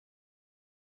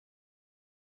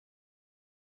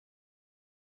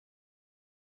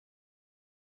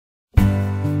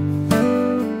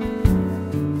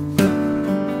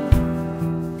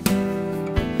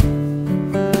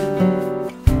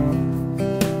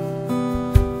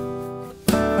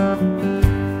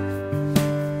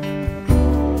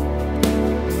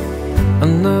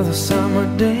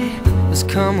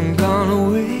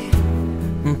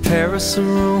Paris or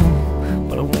Rome,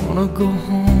 but I wanna go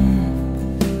home.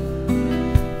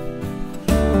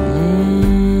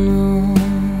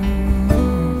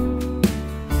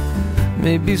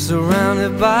 Maybe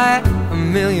surrounded by a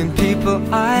million people,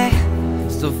 I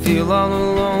still feel all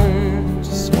alone.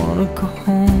 Just wanna go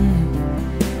home.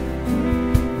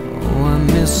 Oh, I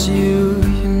miss you,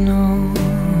 you know.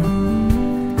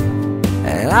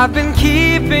 And I've been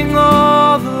keeping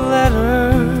all the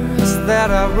letters that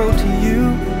I wrote to you,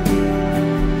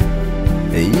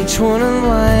 each one a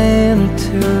line or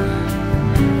two.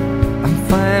 I'm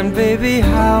fine, baby,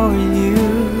 how are you?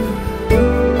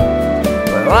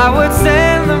 Well, I would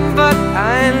send them, but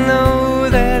I know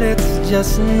that it's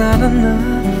just not enough.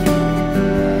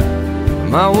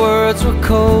 My words were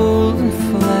cold and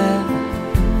flat,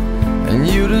 and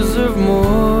you deserve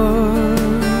more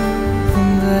than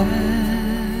that.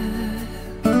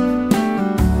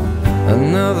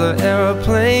 Another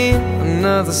aeroplane,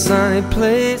 another sunny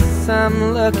place. I'm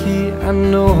lucky, I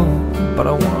know, but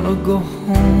I wanna go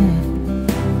home.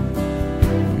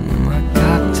 I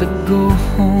got to go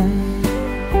home.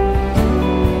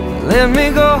 Let me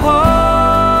go home.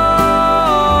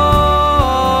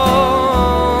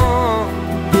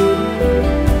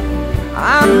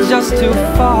 I'm just too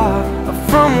far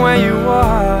from where you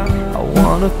are. I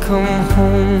wanna come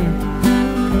home.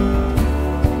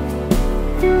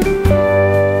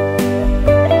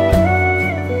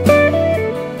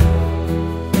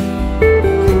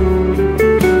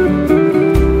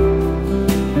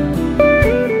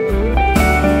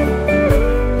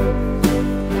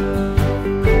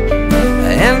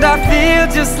 I feel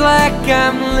just like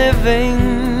I'm living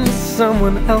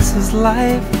someone else's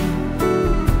life.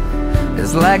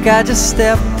 It's like I just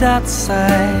stepped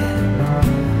outside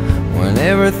when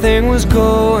everything was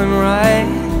going right.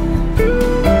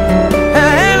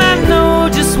 And I know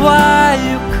just why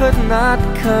you could not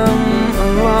come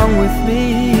along with me.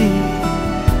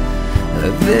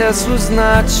 This was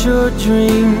not your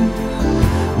dream,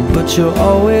 but you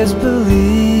always believed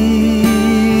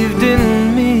in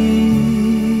me.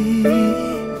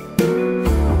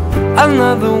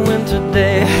 Another winter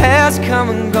day has come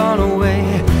and gone away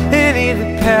in either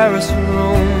Paris or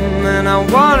Rome, and I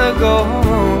wanna go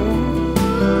home.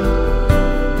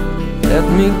 Let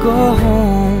me go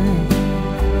home.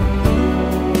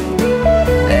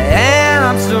 And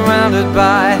I'm surrounded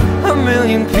by a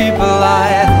million people.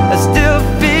 I still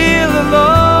feel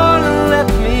alone. Let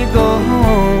me go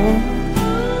home.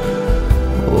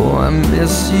 Oh, I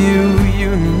miss you,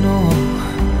 you know.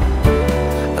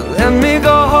 Let me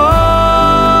go home.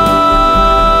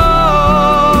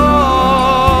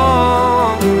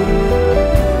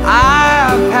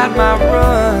 My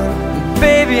run,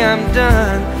 baby, I'm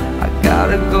done. I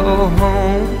gotta go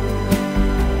home.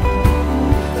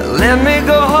 Let me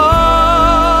go home.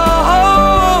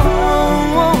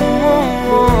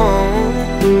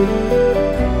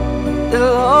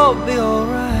 It'll all be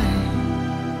alright.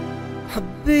 I'll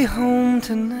be home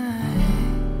tonight.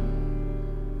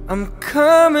 I'm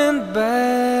coming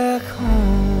back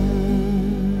home.